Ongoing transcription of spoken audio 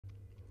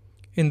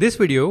In this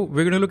video,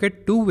 we're going to look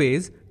at two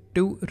ways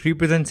to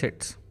represent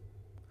sets.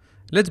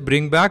 Let's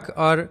bring back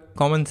our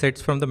common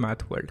sets from the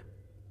math world.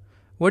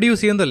 What do you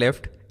see on the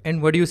left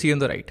and what do you see on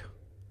the right?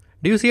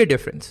 Do you see a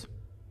difference?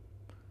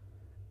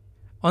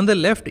 On the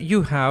left,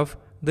 you have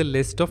the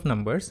list of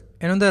numbers,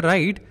 and on the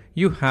right,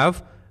 you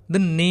have the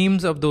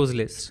names of those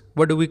lists.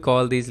 What do we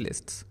call these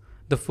lists?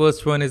 The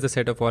first one is the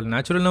set of all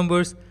natural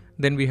numbers,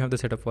 then we have the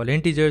set of all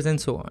integers, and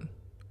so on.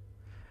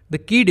 The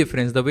key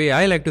difference, the way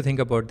I like to think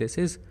about this,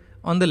 is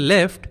on the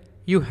left,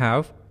 you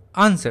have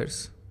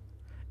answers,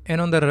 and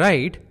on the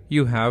right,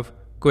 you have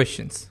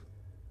questions.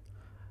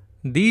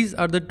 These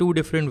are the two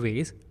different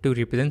ways to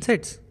represent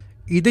sets.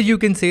 Either you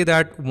can say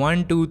that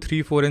 1, 2,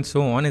 3, 4, and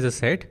so on is a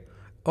set,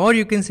 or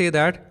you can say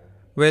that,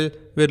 well,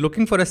 we're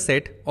looking for a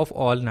set of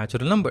all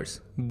natural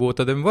numbers. Both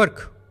of them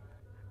work.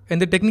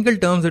 And the technical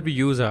terms that we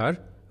use are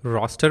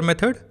roster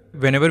method.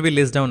 Whenever we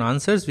list down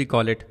answers, we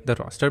call it the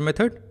roster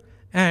method.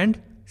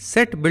 And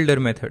set builder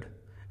method.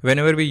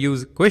 Whenever we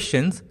use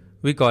questions,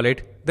 we call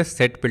it the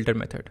set builder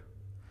method.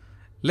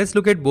 Let's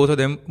look at both of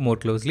them more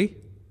closely.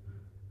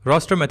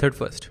 Roster method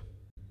first.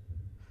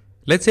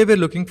 Let's say we're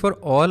looking for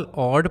all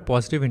odd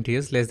positive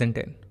integers less than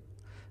 10.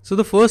 So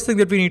the first thing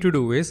that we need to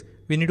do is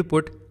we need to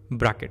put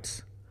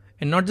brackets.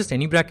 And not just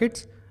any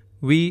brackets,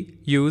 we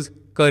use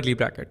curly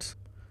brackets.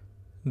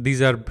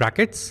 These are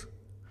brackets,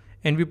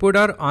 and we put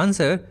our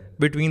answer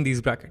between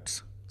these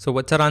brackets. So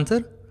what's our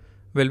answer?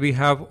 Well, we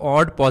have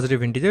odd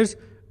positive integers.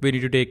 We need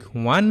to take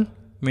 1,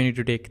 we need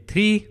to take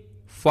 3,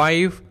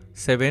 5,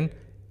 7,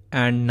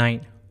 and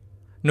 9.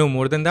 No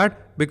more than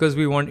that, because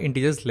we want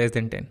integers less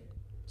than 10.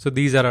 So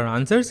these are our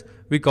answers.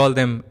 We call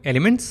them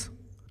elements,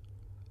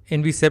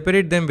 and we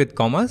separate them with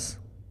commas.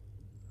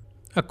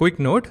 A quick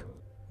note,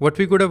 what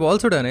we could have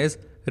also done is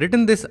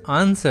written this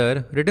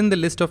answer, written the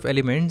list of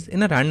elements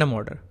in a random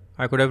order.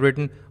 I could have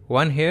written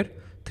 1 here,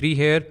 3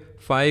 here,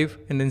 5,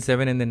 and then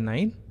 7, and then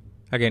 9.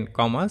 Again,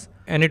 commas,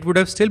 and it would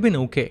have still been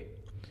okay,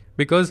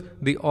 because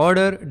the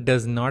order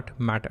does not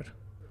matter.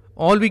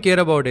 All we care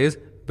about is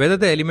whether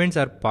the elements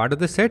are part of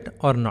the set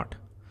or not.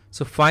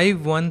 So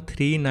 5, 1,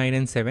 3, 9,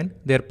 and 7,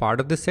 they're part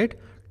of the set.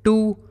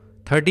 2,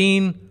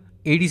 13,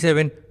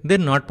 87, they're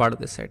not part of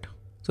the set.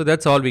 So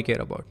that's all we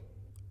care about.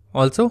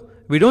 Also,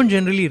 we don't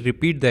generally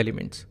repeat the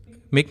elements.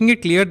 Making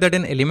it clear that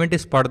an element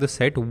is part of the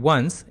set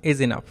once is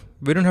enough.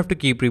 We don't have to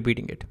keep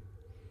repeating it.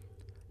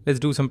 Let's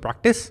do some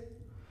practice.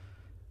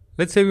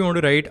 Let's say we want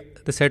to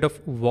write the set of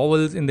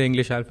vowels in the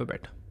English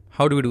alphabet.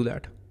 How do we do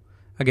that?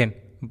 Again,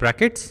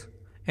 brackets,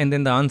 and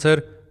then the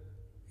answer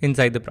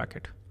inside the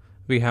bracket.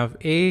 We have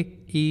A,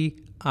 E,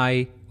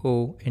 I,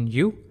 O, and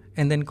U,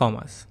 and then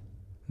commas.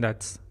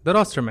 That's the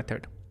roster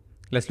method.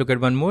 Let's look at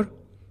one more.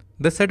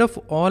 The set of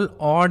all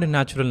odd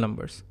natural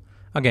numbers.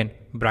 Again,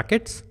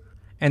 brackets,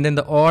 and then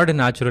the odd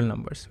natural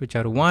numbers, which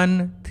are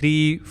 1,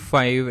 3,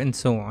 5, and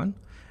so on.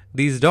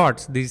 These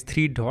dots, these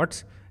 3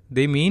 dots,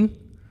 they mean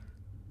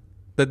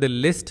that the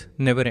list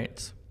never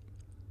ends.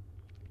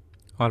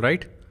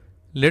 Alright,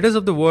 letters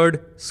of the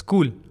word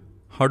school.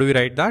 How do we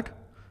write that?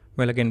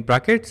 Well, again,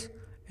 brackets,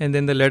 and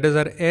then the letters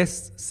are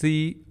S,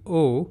 C,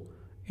 O,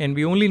 and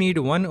we only need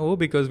one O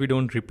because we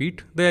don't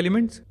repeat the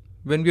elements.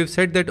 When we have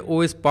said that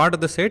O is part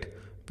of the set,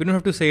 we don't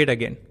have to say it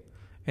again.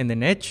 And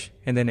then H,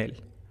 and then L.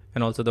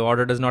 And also the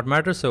order does not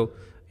matter, so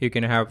you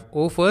can have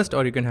O first,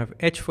 or you can have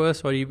H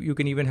first, or you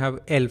can even have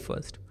L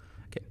first.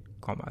 Okay,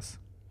 commas.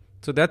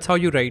 So that's how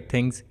you write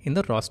things in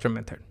the roster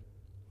method.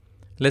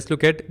 Let's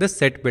look at the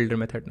set builder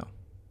method now.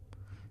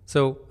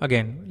 So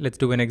again, let's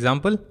do an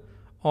example.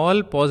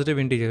 All positive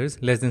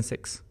integers less than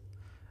 6.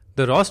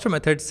 The roster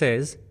method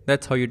says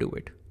that's how you do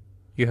it.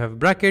 You have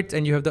brackets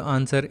and you have the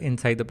answer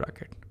inside the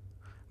bracket.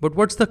 But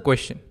what's the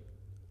question?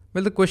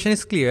 Well, the question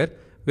is clear.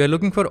 We are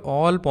looking for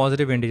all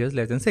positive integers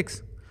less than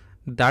 6.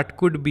 That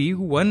could be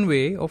one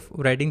way of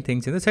writing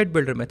things in the set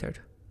builder method.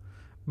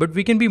 But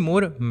we can be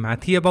more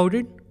mathy about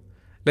it.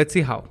 Let's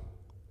see how.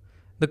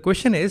 The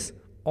question is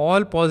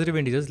all positive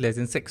integers less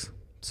than 6.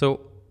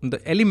 So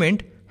the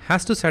element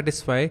has to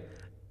satisfy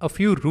a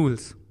few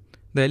rules.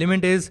 The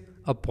element is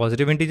a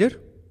positive integer,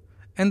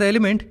 and the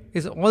element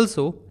is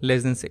also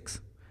less than 6.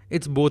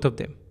 It's both of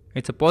them.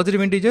 It's a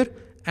positive integer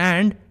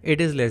and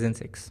it is less than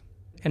 6.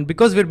 And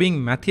because we're being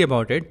mathy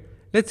about it,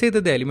 let's say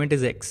that the element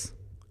is x.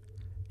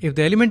 If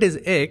the element is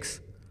x,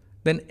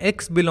 then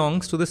x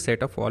belongs to the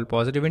set of all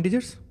positive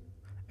integers,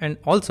 and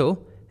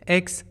also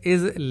x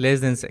is less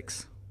than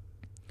 6.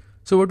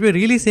 So what we're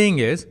really saying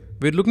is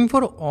we're looking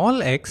for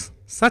all x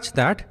such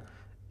that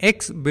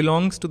x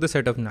belongs to the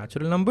set of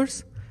natural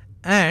numbers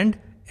and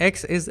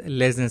x is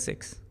less than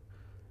 6.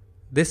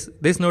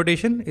 This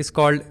notation is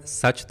called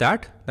such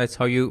that. That's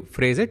how you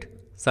phrase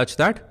it, such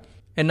that.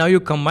 And now you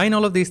combine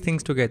all of these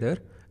things together.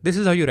 This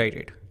is how you write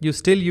it. You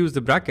still use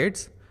the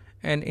brackets,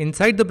 and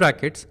inside the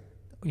brackets,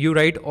 you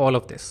write all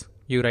of this.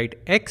 You write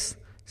x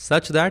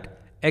such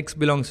that x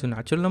belongs to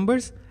natural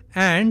numbers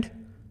and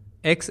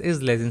x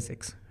is less than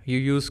 6. You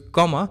use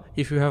comma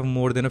if you have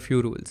more than a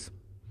few rules.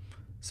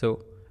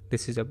 So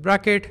this is a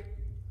bracket,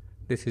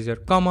 this is your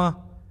comma,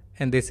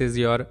 and this is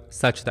your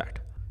such that.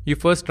 You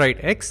first write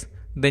x,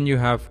 then you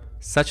have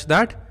such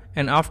that,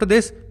 and after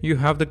this you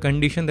have the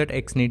condition that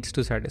x needs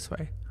to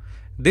satisfy.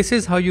 This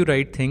is how you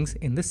write things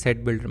in the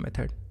set builder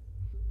method.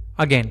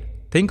 Again,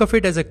 think of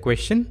it as a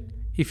question.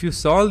 If you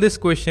solve this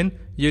question,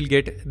 you'll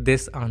get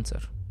this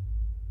answer.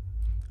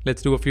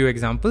 Let's do a few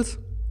examples.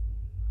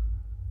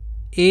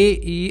 A,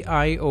 E,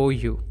 I, O,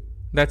 U.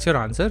 That's your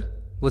answer.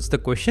 What's the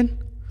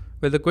question?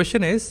 Well, the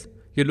question is,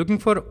 you're looking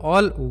for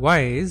all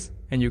y's,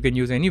 and you can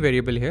use any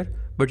variable here,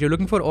 but you're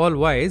looking for all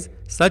y's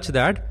such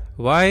that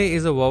y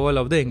is a vowel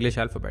of the English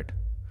alphabet.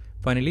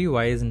 Finally,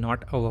 y is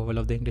not a vowel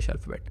of the English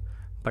alphabet.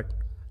 But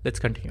let's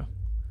continue.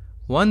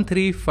 1,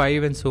 3,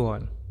 5 and so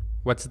on.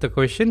 What's the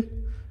question?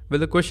 Well,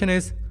 the question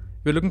is,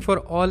 we're looking for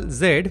all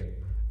z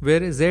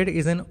where z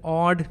is an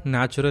odd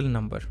natural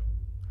number.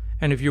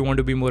 And if you want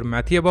to be more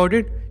mathy about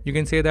it, you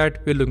can say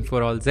that we're looking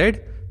for all z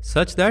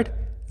such that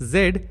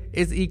z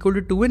is equal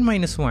to 2n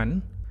minus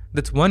 1.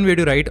 That's one way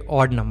to write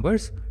odd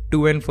numbers.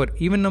 2n for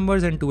even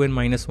numbers and 2n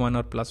minus 1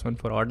 or plus 1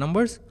 for odd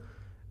numbers.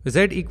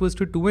 Z equals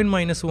to 2n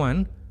minus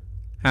 1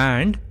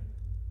 and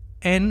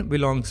n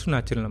belongs to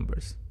natural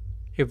numbers.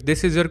 If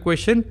this is your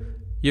question,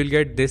 you'll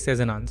get this as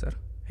an answer.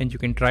 And you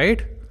can try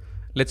it.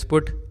 Let's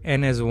put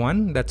n as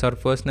 1. That's our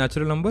first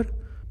natural number.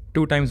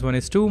 2 times 1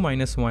 is 2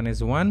 minus 1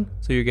 is 1.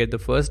 So you get the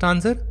first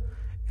answer.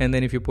 And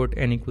then if you put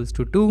n equals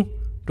to 2,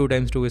 2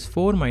 times 2 is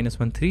 4 minus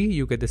 1 3.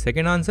 You get the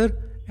second answer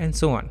and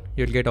so on.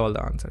 You'll get all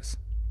the answers.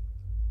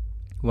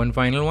 One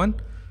final one.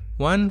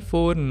 1,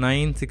 4,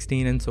 9,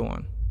 16 and so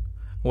on.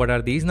 What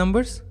are these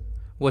numbers?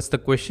 What's the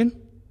question?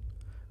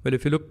 Well,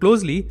 if you look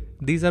closely,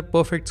 these are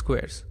perfect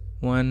squares.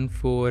 1,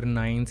 4,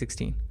 9,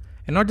 16.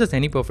 And not just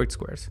any perfect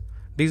squares.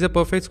 These are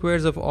perfect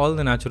squares of all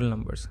the natural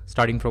numbers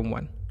starting from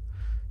 1.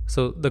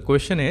 So the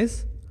question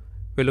is,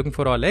 we're looking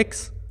for all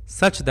x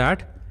such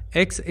that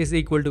x is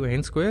equal to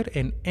n square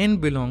and n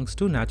belongs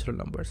to natural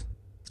numbers.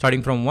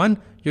 Starting from 1,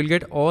 you'll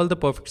get all the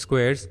perfect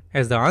squares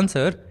as the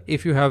answer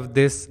if you have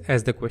this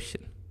as the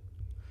question.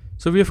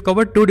 So we have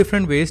covered two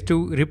different ways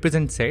to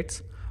represent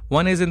sets.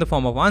 One is in the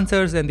form of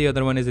answers and the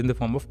other one is in the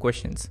form of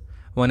questions.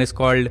 One is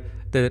called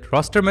the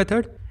roster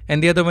method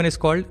and the other one is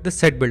called the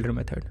set builder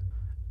method.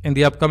 In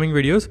the upcoming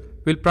videos,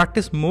 we'll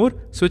practice more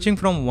switching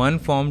from one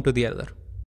form to the other.